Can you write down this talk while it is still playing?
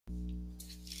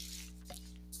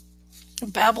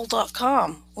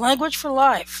Babbel.com, language for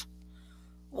life.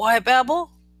 Why Babbel?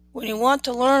 When you want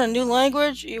to learn a new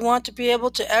language, you want to be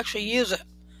able to actually use it.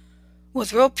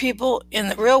 With real people in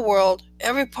the real world,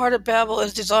 every part of Babbel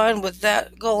is designed with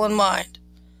that goal in mind.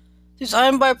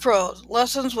 Designed by pros,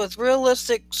 lessons with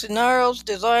realistic scenarios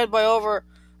designed by over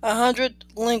 100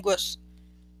 linguists.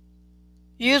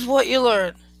 Use what you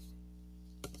learn.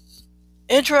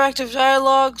 Interactive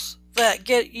dialogues that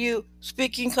get you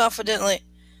speaking confidently.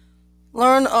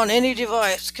 Learn on any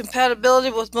device.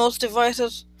 Compatibility with most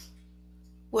devices,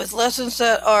 with lessons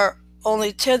that are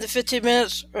only 10 to 15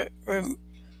 minutes.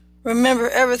 Remember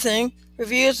everything.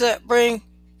 Reviews that bring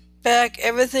back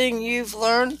everything you've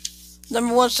learned.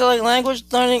 #1 selling language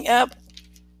learning app.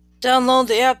 Download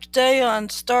the app today on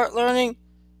Start Learning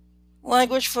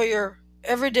Language for your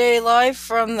everyday life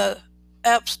from the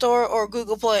App Store or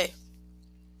Google Play.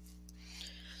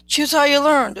 Choose how you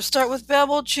learn. To start with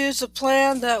Babbel, choose the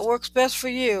plan that works best for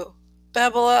you.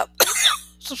 Babbel app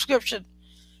subscription.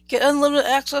 Get unlimited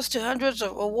access to hundreds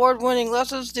of award-winning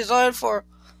lessons designed for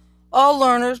all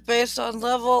learners based on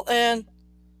level and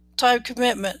time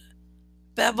commitment.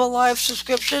 Babbel Live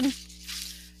subscription.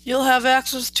 You'll have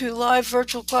access to live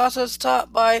virtual classes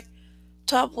taught by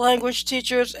top language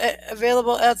teachers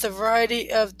available at the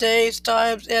variety of days,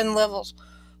 times, and levels,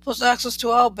 plus access to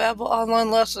all Babbel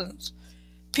online lessons.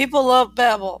 People love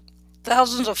Babbel.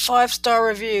 Thousands of 5-star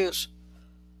reviews.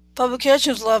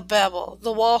 Publications love Babbel.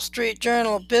 The Wall Street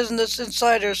Journal, Business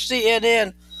Insider,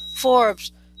 CNN,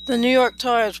 Forbes, The New York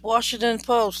Times, Washington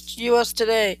Post, US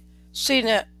Today,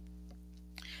 CNET.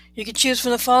 You can choose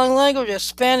from the following languages: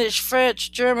 Spanish,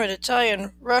 French, German,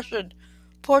 Italian, Russian,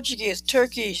 Portuguese,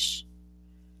 Turkish,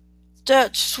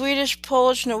 Dutch, Swedish,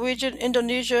 Polish, Norwegian,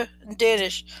 Indonesian, and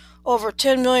Danish. Over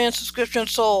 10 million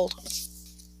subscriptions sold.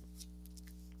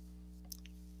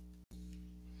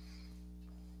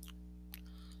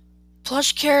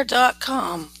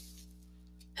 Plushcare.com.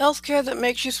 Healthcare that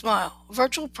makes you smile.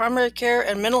 Virtual primary care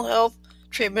and mental health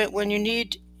treatment when you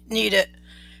need it.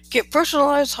 Get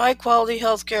personalized, high-quality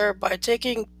healthcare by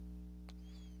talking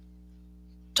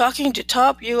to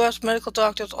top U.S. medical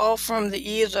doctors, all from the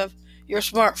ease of your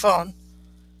smartphone.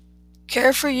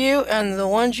 Care for you and the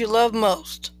ones you love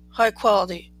most. High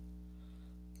quality.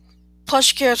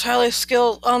 PlushCare's highly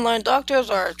skilled online doctors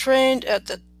are trained at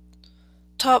the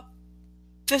top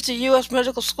 50 U.S.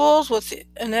 medical schools with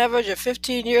an average of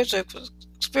 15 years of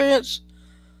experience.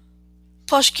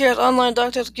 PlushCare's online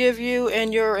doctors give you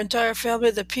and your entire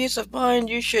family the peace of mind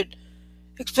you should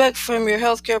expect from your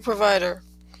healthcare provider.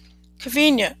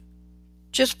 Convenient.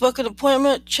 Just book an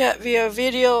appointment, chat via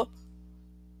video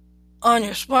on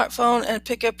your smartphone, and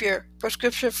pick up your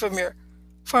prescription from your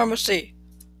pharmacy.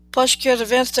 PlushCare's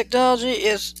advanced technology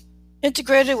is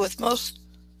integrated with most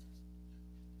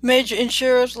major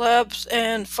insurers, labs,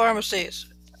 and pharmacies.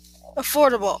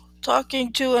 Affordable.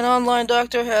 Talking to an online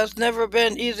doctor has never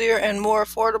been easier and more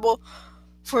affordable.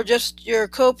 For just your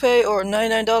copay or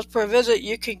 $99 per visit,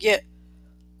 you can get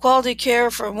quality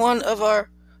care from one of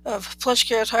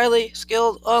PlushCare's highly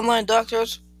skilled online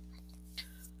doctors.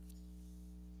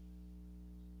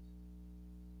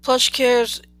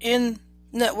 PlushCare's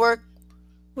in-network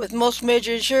with most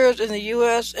major insurers in the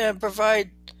U.S. and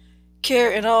provide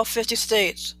care in all 50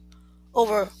 states.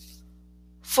 Over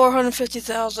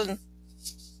 450,000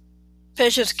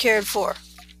 patients cared for.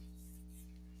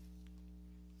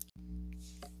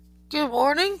 Good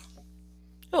morning.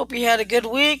 Hope you had a good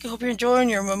week. Hope you're enjoying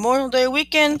your Memorial Day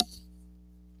weekend.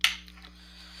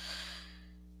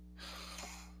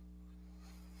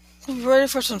 We'll be ready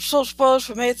for some soap spoilers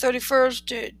from May 31st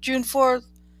to June 4th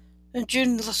and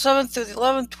June 7th through the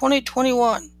 11th,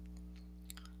 2021.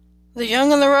 The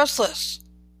Young and the Restless.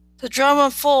 The drama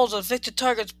unfolds as Victor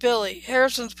targets Billy.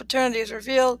 Harrison's paternity is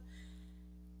revealed,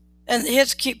 and the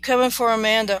hits keep coming for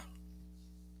Amanda.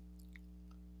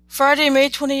 Friday, May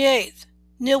 28th.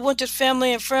 Neil Winter's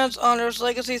family and friends honor his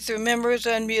legacy through memories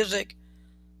and music.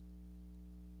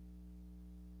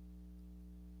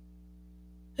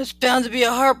 It's bound to be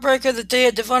a heartbreaker. The day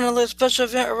a Devon and Liz special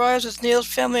event arrives as Neil's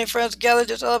family and friends gather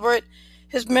to celebrate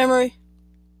his memory.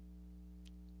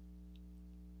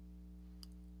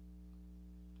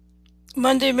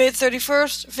 Monday, May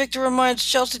 31st, Victor reminds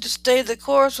Chelsea to stay the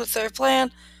course with their plan,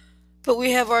 but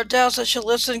we have our doubts that she'll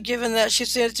listen given that she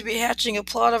seems to be hatching a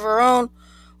plot of her own.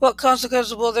 What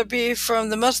consequences will there be from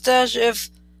the mustache if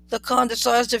the con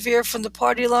decides to veer from the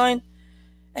party line?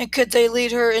 And could they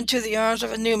lead her into the arms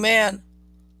of a new man?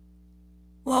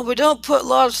 While we don't put a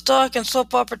lot of stock in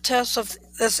soap opera tests of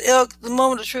this ilk, the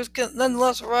moment of truth can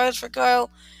nonetheless arise for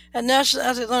Kyle and National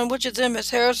as they learn which of them is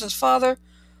Harrison's father.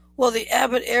 Will the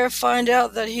Abbott heir find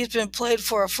out that he's been played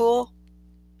for a fool?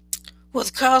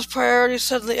 With Kyle's priorities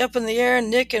suddenly up in the air,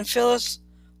 Nick and Phyllis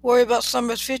worry about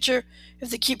Summer's future. If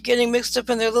they keep getting mixed up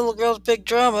in their little girl's big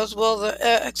dramas, will the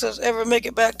exes ever make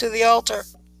it back to the altar?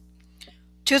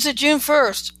 Tuesday, June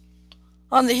 1st.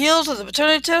 On the heels of the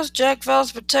paternity test, Jack vows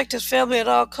to protect his family at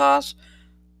all costs.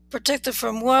 Protected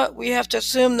from what? We have to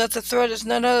assume that the threat is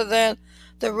none other than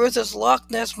the ruthless Loch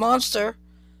Ness monster.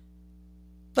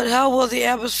 But how will the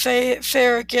Abbas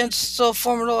fare against so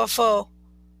formidable a foe?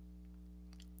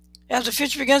 As the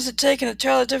future begins to take an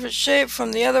entirely different shape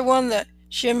from the other one that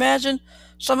she imagined,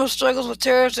 Summer struggles with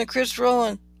terrors and Chris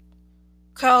Rowland,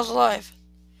 Kyle's life.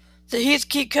 The heats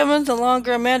keep coming the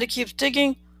longer Amanda keeps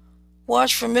digging.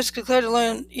 Watch for Miss Claire to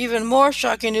learn even more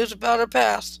shocking news about her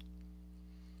past.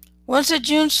 Wednesday,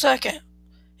 June 2nd.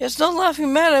 It's no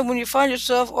laughing matter when you find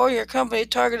yourself or your company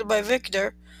targeted by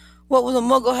Victor. What will the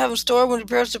Muggle have in store when he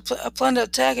prepares a planned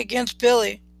attack against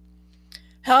Billy?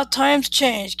 How times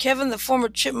change. Kevin, the former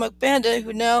Chipmunk bandit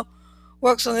who now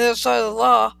works on the other side of the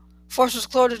law, forces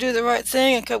Chloe to do the right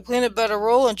thing and come clean about her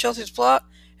role in Chelsea's plot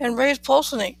and Ray's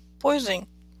poisoning.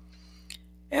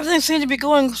 Everything seemed to be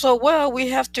going so well, we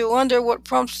have to wonder what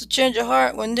prompts the change of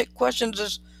heart when Nick questions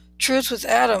his truth with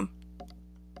Adam.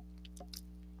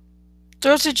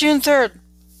 Thursday, June 3rd.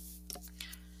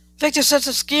 Victor sets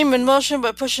a scheme in motion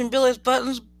by pushing Billy's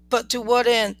buttons, but to what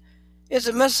end? Is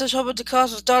the message hoping to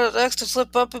cause his daughter's ex to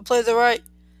slip up and play right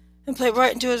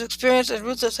into his experience and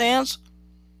ruthless hands?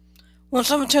 When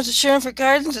someone turns to Sharon for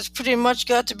guidance, it's pretty much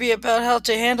got to be about how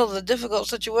to handle the difficult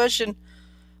situation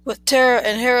with Tara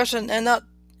and Harrison, and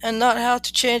not how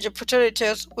to change a paternity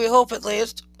test. We hope, at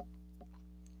least.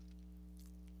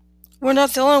 We're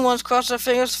not the only ones crossing our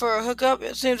fingers for a hookup.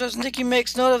 It seems as Nikki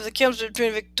makes note of the chemistry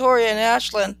between Victoria and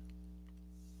Ashlyn.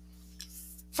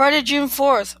 Friday, June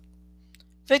 4th.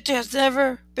 Victor has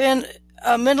never been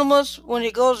a minimalist. When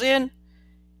he goes in,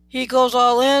 he goes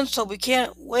all in, so we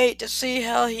can't wait to see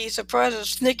how he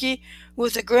surprises Nikki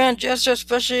with a grand gesture,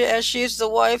 especially as she's the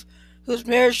wife whose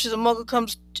marriage to the Muggle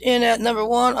comes in at number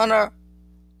 1 on our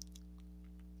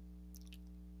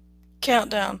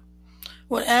countdown.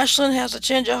 When Ashlyn has a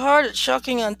change of heart, it's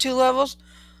shocking on 2 levels.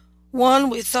 1,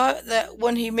 we thought that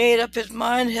when he made up his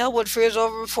mind, hell would freeze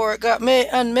over before it got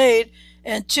unmade.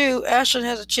 And 2, Ashlyn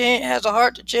has a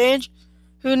heart to change.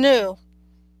 Who knew?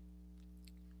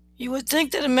 You would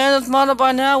think that Amanda's motto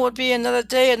by now would be another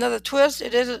day, another twist.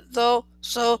 It isn't, though,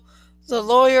 so the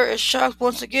lawyer is shocked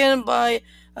once again by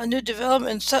a new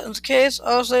development in Sutton's case.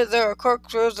 Honestly, there are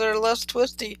corkscrews that are less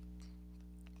twisty.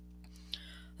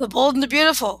 The Bold and the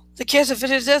Beautiful. The case of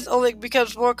Vinny's death only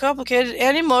becomes more complicated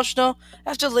and emotional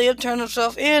after Liam turns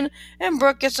himself in and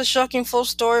Brooke gets a shocking full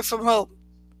story from Hope.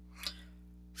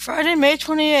 Friday, May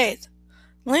 28th.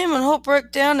 Liam and Hope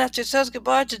break down after he says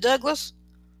goodbye to Douglas.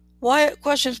 Wyatt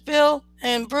questions Bill,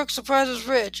 and Brooke surprises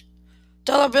Ridge.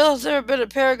 Dollar Bill has never been a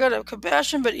paragon of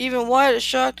compassion, but even Wyatt is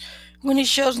shocked when he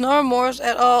shows no remorse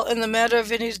at all in the matter of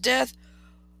Vinny's death.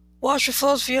 Watch for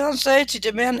Flo's fiancé to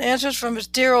demand answers from his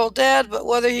dear old dad, but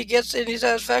whether he gets any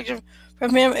satisfaction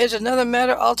from him is another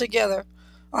matter altogether.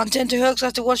 On tenterhooks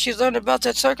after what she's learned about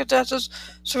the circumstances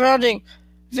surrounding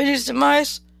Vinny's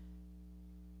demise,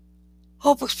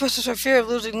 Hope expresses her fear of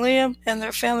losing Liam and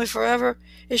their family forever.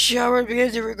 Is she already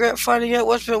beginning to regret finding out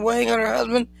what's been weighing on her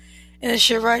husband? And is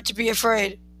she right to be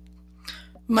afraid?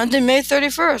 Monday, May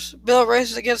 31st. Bill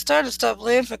races against time to stop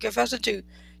Liam from confessing to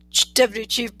Deputy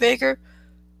Chief Baker.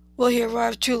 Will he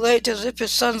arrive too late to zip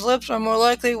his son's lips, or more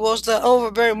likely will the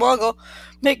overbearing Muggle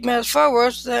make matters far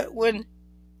worse than when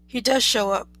he does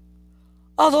show up?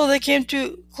 Although they came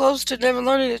too close to never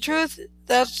learning the truth,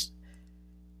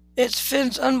 it's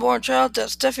Finn's unborn child that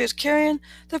Steffi is carrying.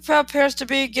 The proud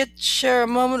parents-to-be get to share a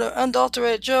moment of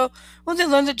unadulterated joy when they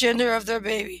learn the gender of their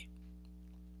baby.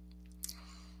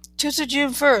 Tuesday,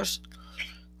 June 1st.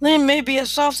 Liam may be a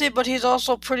softie, but he's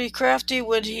also pretty crafty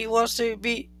when he wants to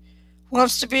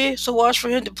be, so watch for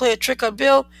him to play a trick on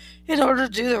Bill in order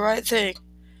to do the right thing.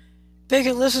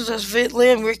 Baker listens as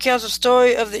Liam recounts the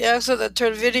story of the accident that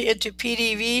turned Vinny into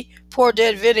PDV, poor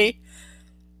dead Vinny.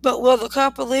 But will the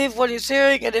cop believe what he's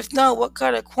hearing, and if not, what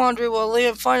kind of quandary will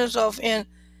Liam find himself in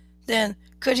then?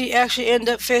 Could he actually end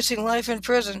up facing life in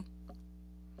prison?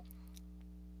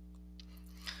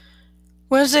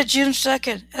 Wednesday, June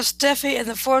 2nd. As Steffi and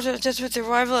the Fords anticipate the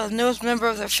arrival of the newest member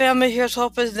of their family, here's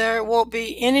hoping there won't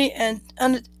be any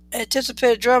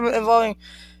unanticipated drama involving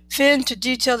Finn to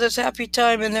detail this happy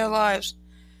time in their lives.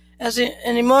 As an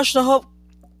emotional Hope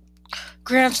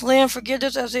grants Liam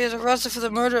forgiveness as he is arrested for the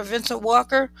murder of Vincent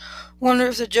Walker. Wonder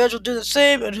if the judge will do the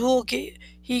same, and who will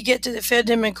he get to defend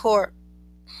him in court.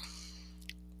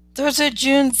 Thursday,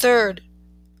 June 3rd.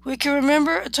 We can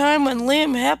remember a time when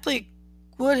Liam happily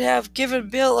would have given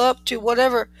Bill up to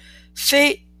whatever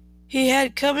fate he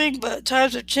had coming, but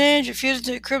times have changed. Refusing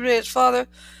to incriminate his father,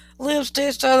 Liam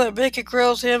stays silent and Baker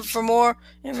grills him for more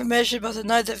information about the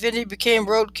night that Vinny became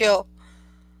roadkill.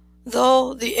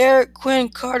 Though the Eric Quinn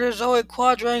Carter Zoe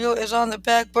quadrangle is on the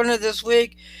back burner this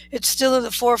week, it's still in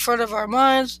the forefront of our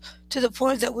minds, to the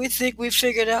point that we think we've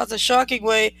figured out the shocking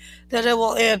way that it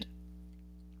will end.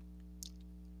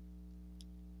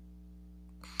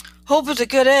 Hope is a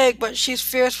good egg, but she's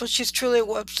fierce when she's truly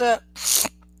upset.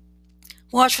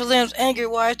 Watch for Liam's angry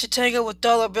wife to tangle with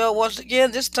Dollar Bill once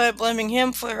again, this time blaming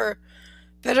him for her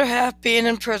better half being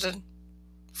in prison.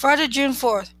 Friday, June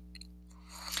 4th.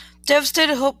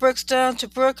 Devastated, Hope breaks down to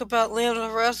Brooke about Liam's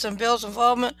arrest and Bill's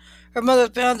involvement. Her mother's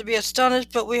bound to be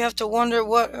astonished, but we have to wonder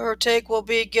what her take will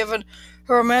be given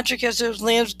her romantic as is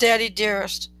Liam's daddy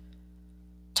dearest.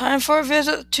 Time for a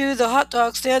visit to the hot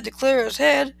dog stand to clear his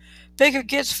head. Baker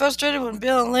gets frustrated when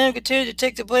Bill and Liam continue to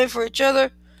take the blame for each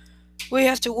other. We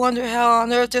have to wonder how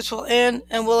on earth this will end,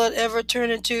 and will it ever turn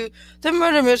into the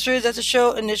murder mystery that the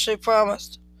show initially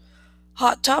promised.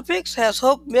 Hot Topics has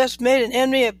Hope made an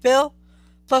enemy of Bill.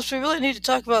 Plus, we really need to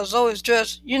talk about Zoe's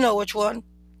dress. You know which one.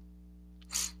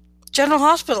 General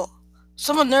Hospital.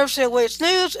 Someone nervously awaits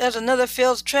news as another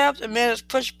feels trapped and man is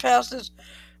pushed past his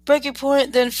breaking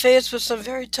point, then faced with some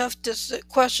very tough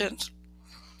questions.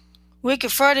 Week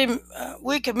of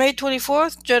May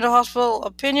 24th, General Hospital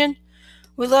opinion.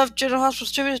 We love General Hospital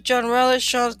distributors John Riley,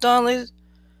 Sean Donnelly.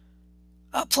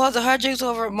 Applaud the hijinks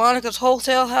over at Monica's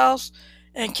hotel house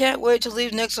and can't wait to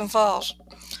leave Nixon Falls.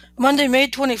 Monday, May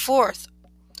 24th.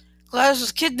 Gladys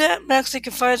is kidnapped, Maxie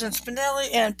confides in Spinelli,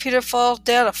 and Peter falls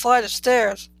down a flight of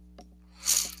stairs.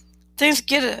 Things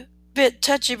get a bit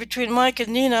touchy between Mike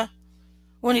and Nina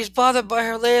when he's bothered by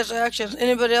her latest actions.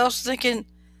 Anybody else thinking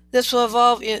this will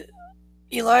involve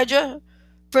Elijah?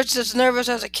 Bridget is nervous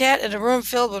as a cat in a room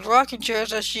filled with rocking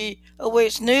chairs as she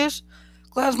awaits news.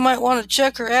 Gladys might want to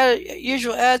check her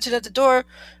usual attitude at the door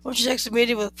when she takes a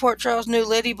meeting with Port Charles' new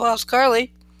lady boss,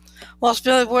 Carly. While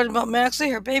Spinelli worried about Maxie,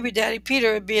 her baby daddy,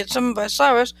 Peter, is being summoned by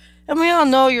Cyrus, and we all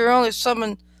know you're only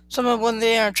summoned when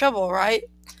they are in trouble, right?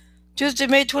 Tuesday,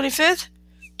 May 25th?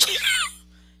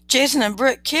 Jason and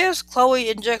Britt kiss. Chloe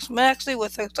injects Maxie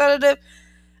with a sedative,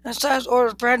 and Cyrus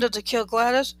orders Brando to kill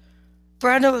Gladys.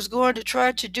 Brando is going to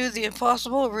try to do the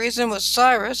impossible, reason with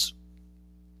Cyrus.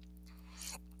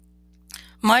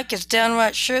 Mike is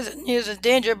downright sure that Nina's in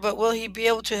danger, but will he be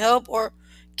able to help or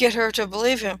get her to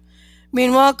believe him?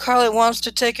 Meanwhile, Carly wants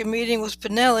to take a meeting with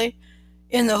Spinelli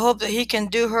in the hope that he can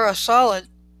do her a solid.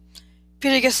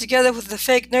 Peter gets together with the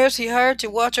fake nurse he hired to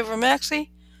watch over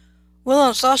Maxie. Will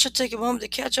and Sasha take a moment to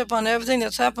catch up on everything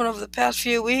that's happened over the past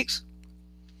few weeks.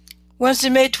 Wednesday,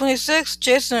 May 26th,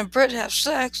 Jason and Britt have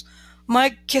sex.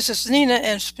 Mike kisses Nina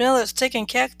and Spinelli is taken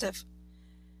captive.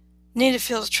 Nina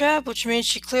feels trapped, which means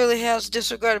she clearly has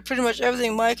disregarded pretty much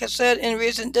everything Mike has said in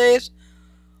recent days.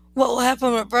 What will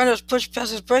happen when Brando is pushed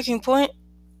past his breaking point?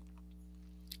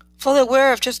 Fully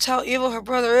aware of just how evil her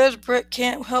brother is, Britt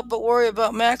can't help but worry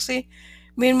about Maxie.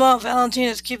 Meanwhile, Valentine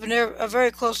is keeping a very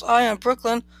close eye on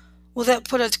Brooklyn. Will that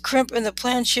put a crimp in the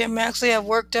plan she and Maxie have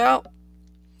worked out?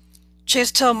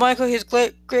 Chase tells Michael he's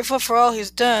grateful for all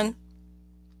he's done.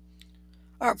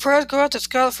 Our prayers go out to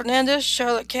Scarlett Fernandez,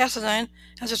 Charlotte Cassadine,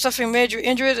 after suffering major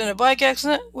injuries in a bike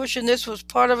accident, wishing this was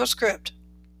part of a script.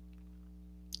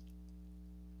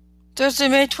 Thursday,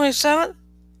 May 27th.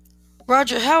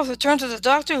 Roger Howarth returns to the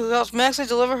doctor who helps Maxie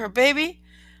deliver her baby.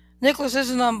 Nicholas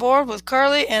isn't on board with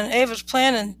Carly and Ava's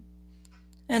plan,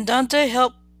 and Dante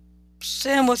helps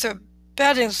Sam with her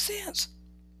batting stance.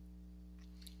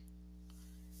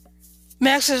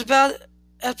 Max is about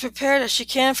as prepared as she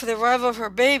can for the arrival of her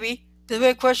baby. The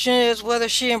big question is whether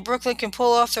she and Brooklyn can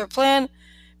pull off their plan.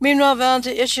 Meanwhile,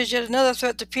 Valentine issues yet another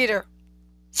threat to Peter.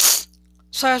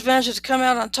 Cyrus manages to come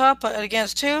out on top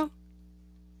against two.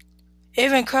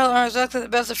 Ava and Carla aren't exactly the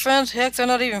best of friends. Heck, they're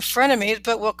not even frenemies,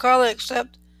 but will Carla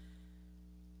accept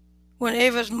when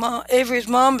Avery's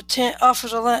mom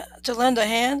offers to lend a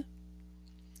hand?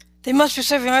 They must be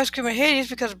serving ice cream at Hades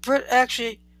because Britt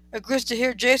actually agrees to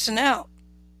hear Jason out.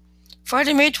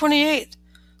 Friday, May 28th.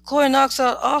 Chloe knocks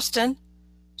out Austin.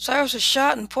 Cyrus is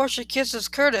shot and Portia kisses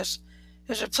Curtis.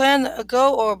 Is her plan a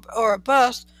go or a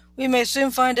bust? We may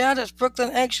soon find out as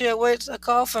Brooklyn anxiously awaits a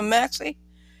call from Maxie.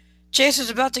 Jason's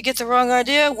about to get the wrong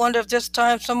idea. Wonder if this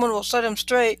time someone will set him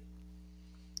straight.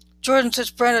 Jordan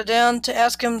sits Brando down to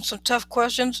ask him some tough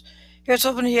questions. Here's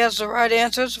hoping he has the right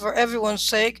answers for everyone's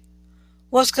sake.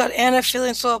 What's got Anna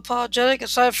feeling so apologetic,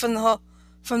 aside from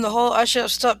the whole I should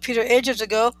have stopped Peter ages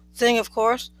ago thing, of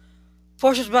course?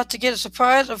 Portia's about to get a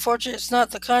surprise. Unfortunately, it's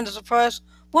not the kind of surprise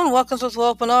one welcomes with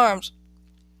open arms.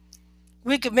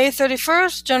 Week of May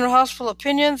 31st, General Hospital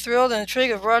opinion, thrilled and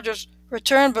intrigued of Roger's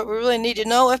return, but we really need to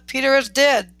know if Peter is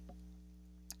dead.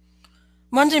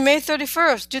 Monday, May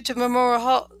 31st, due to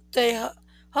Memorial Day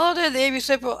holiday, the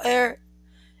ABC will air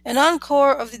an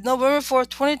encore of the November 4th,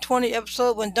 2020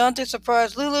 episode when Dante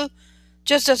surprised Lulu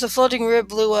just as the floating rib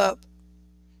blew up.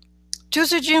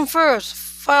 Tuesday, June 1st,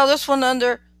 file this one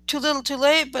under Too Little Too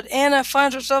Late, but Anna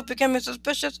finds herself becoming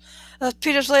suspicious of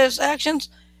Peter's latest actions.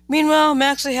 Meanwhile,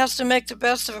 Maxie has to make the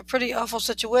best of a pretty awful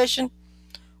situation.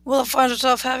 Willow finds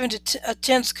herself having a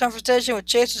tense conversation with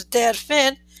Chase's dad,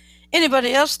 Finn.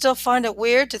 Anybody else still find it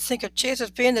weird to think of Chase as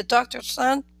being the doctor's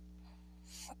son?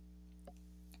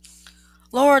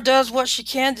 Laura does what she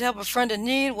can to help a friend in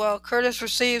need, while Curtis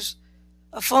receives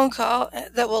a phone call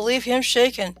that will leave him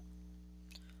shaken.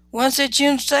 Wednesday,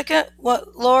 June 2nd,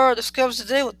 what Laura discovers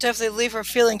today will definitely leave her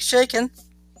feeling shaken.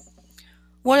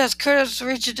 What has Curtis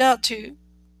reached out to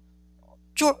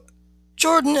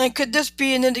Jordan, and could this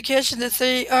be an indication that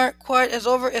they aren't quite as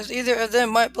over as either of them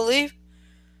might believe?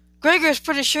 Gregor is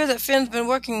pretty sure that Finn's been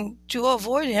working to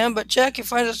avoid him, but Jackie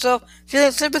finds herself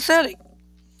feeling sympathetic.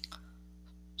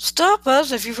 Stop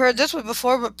us if you've heard this one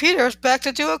before, but Peter is back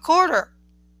to 2 1/4.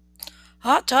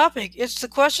 Hot topic. It's the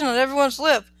question on everyone's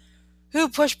lip. Who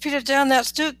pushed Peter down that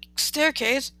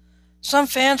staircase? Some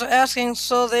fans are asking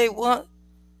so they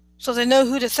know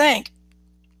who to thank.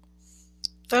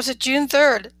 Thursday, June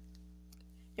 3rd.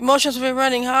 Emotions have been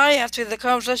running high after the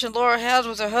conversation Laura has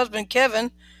with her husband, Kevin.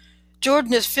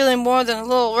 Jordan is feeling more than a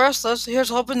little restless. Here's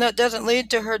hoping that doesn't lead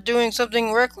to her doing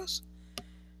something reckless.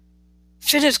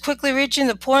 Finn is quickly reaching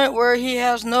the point where he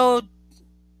has no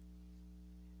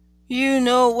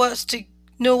what's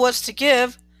to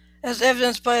give, as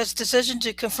evidenced by his decision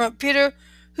to confront Peter,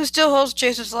 who still holds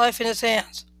Chase's life in his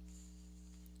hands.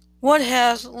 What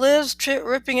has Liz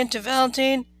ripping into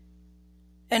Valentine,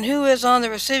 and who is on the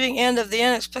receiving end of the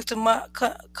unexpected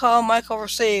call Michael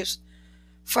receives?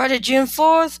 Friday, June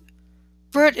 4th,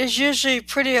 Britt is usually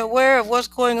pretty aware of what's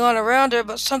going on around her,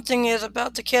 but something is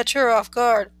about to catch her off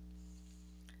guard.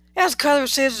 As Kylie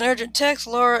receives an urgent text,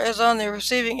 Laura is on the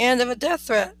receiving end of a death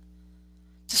threat.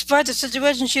 Despite the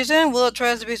situation she's in, Willow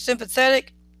tries to be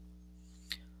sympathetic.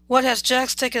 What has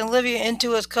Jax taken Olivia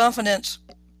into his confidence?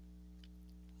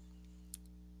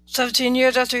 17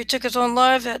 years after he took his own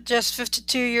life at just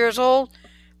 52 years old,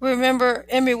 we remember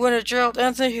Emmy winner Gerald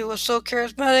Anthony, who was so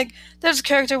charismatic that his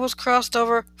character was crossed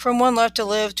over from One Life to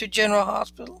Live to General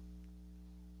Hospital.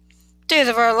 Days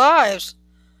of Our Lives.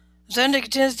 Xander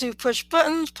continues to push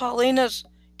buttons, Paulina's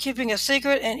keeping a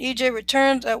secret, and EJ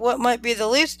returns at what might be the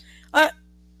least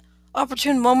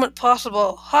opportune moment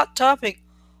possible. Hot topic.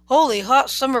 Holy hot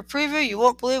summer preview you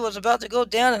won't believe what's about to go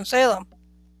down in Salem.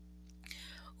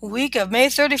 Week of May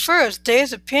 31st,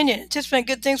 Dave's opinion. Anticipate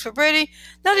good things for Brady.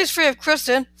 Now he's free of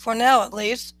Kristen, for now at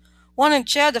least. Wanting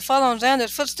Chad to follow in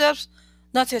Xander's footsteps,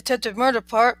 not the attempted murder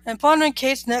part, and pondering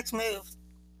Kate's next move.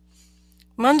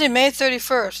 Monday, May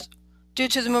 31st. Due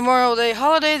to the Memorial Day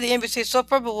holiday, the NBC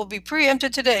soap opera will be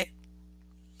preempted today.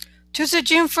 Tuesday,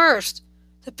 June 1st.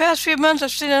 The past few months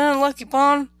have seen an unlucky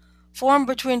bond form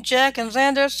between Jack and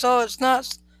Xander, so it's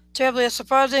not terribly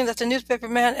surprising that the newspaper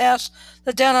man asks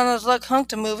the down-on-his-luck hunk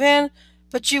to move in,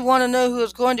 but you want to know who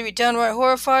is going to be downright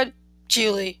horrified?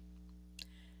 Julie.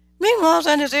 Meanwhile,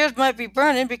 Xander's ears might be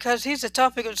burning because he's the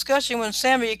topic of discussion when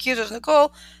Sammy accuses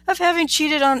Nicole of having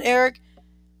cheated on Eric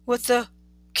with the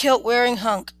kilt-wearing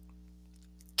hunk.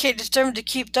 Kate determined to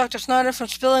keep Dr. Snyder from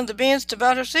spilling the beans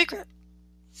about her secret.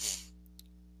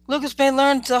 Lucas may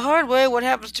learn the hard way what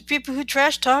happens to people who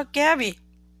trash-talk Gabby.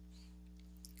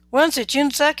 Wednesday, June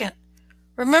 2nd.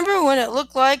 Remember when it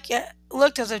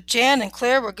looked as if Jan and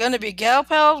Claire were going to be gal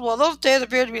pals? Well, those days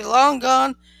appear to be long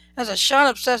gone, as a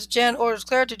Sean-obsessed Jan orders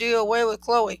Claire to do away with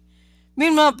Chloe.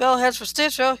 Meanwhile, Belle heads for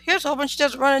Stitchville. Here's hoping she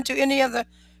doesn't run into any of the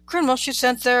criminals she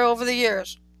sent there over the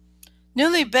years.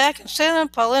 Newly back in Salem,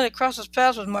 Paulina crosses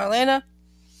paths with Marlena.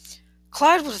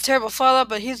 Clyde was a terrible father,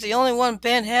 but he's the only one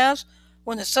Ben has.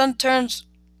 When the son turns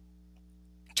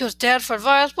to his dad for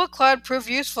advice, will Clyde prove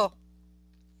useful?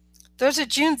 Thursday,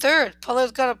 June 3rd.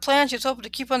 Paulina's got a plan she's hoping to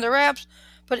keep under wraps,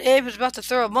 but Abe is about to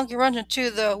throw a monkey wrench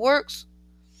into the works.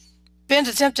 Ben's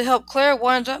attempt to help Claire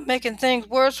winds up making things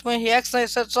worse when he accidentally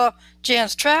sets off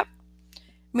Jan's trap.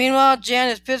 Meanwhile, Jan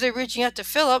is busy reaching out to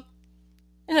Philip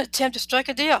in an attempt to strike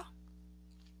a deal.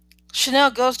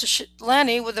 Chanel goes to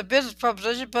Lanny with a business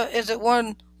proposition, but is it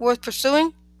one worth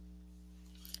pursuing?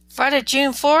 Friday,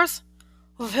 June 4th.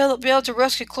 Will Philip be able to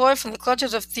rescue Chloe from the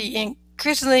clutches of the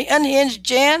increasingly unhinged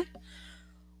Jan?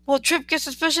 Will Tripp get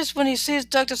suspicious when he sees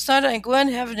Dr. Snyder and Gwen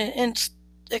having an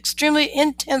extremely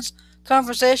intense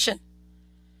conversation?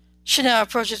 Chanel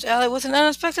approaches Allie with an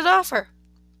unexpected offer.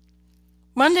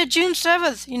 Monday, June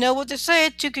 7th. You know what they say,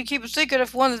 two can keep a secret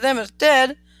if one of them is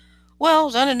dead.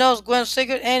 Well, Xander knows Gwen's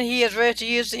secret, and he is ready to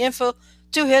use the info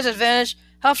to his advantage.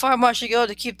 How far must she go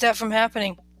to keep that from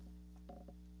happening?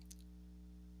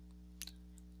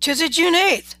 Tuesday, June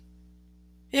 8th.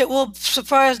 It will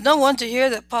surprise no one to hear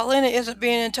that Paulina isn't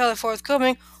being entirely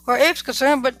forthcoming where Abe's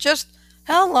concerned, but just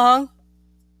how long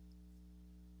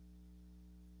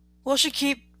will she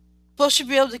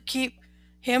be able to keep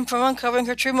him from uncovering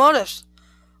her true motives?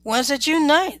 Wednesday, June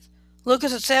 9th.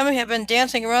 Lucas and Sammy have been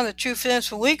dancing around their true feelings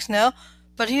for weeks now,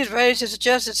 but he is ready to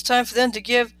suggest it's time for them to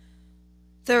give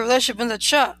their relationship another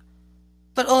shot.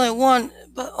 But only one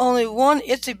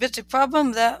itsy bitsy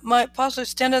problem that might possibly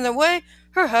stand in their way,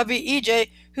 her hubby, EJ,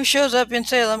 who shows up in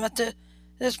Salem at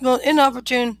this most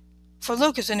inopportune, for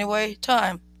Lucas anyway,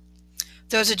 time.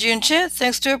 Thursday, June 10th,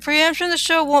 thanks to a preemption, the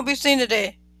show won't be seen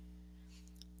today.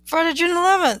 Friday, June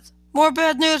 11th, more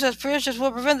bad news as predictions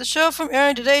will prevent the show from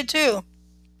airing today too.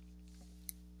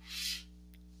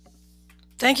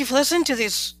 Thank you for listening to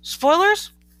these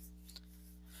spoilers.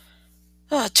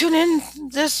 Tune in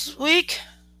this week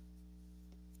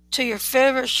to your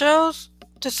favorite shows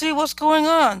to see what's going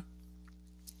on.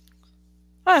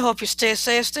 I hope you stay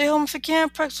safe, stay home if you can,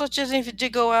 practice social distancing if you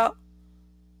did go out.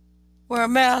 Wear a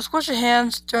mask, wash your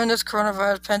hands during this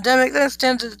coronavirus pandemic that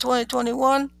extends into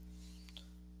 2021.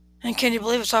 And can you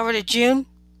believe it's already June?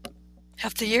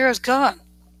 Half the year is gone.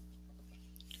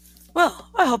 Well,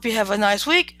 I hope you have a nice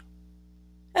week.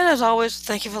 And as always,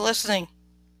 thank you for listening.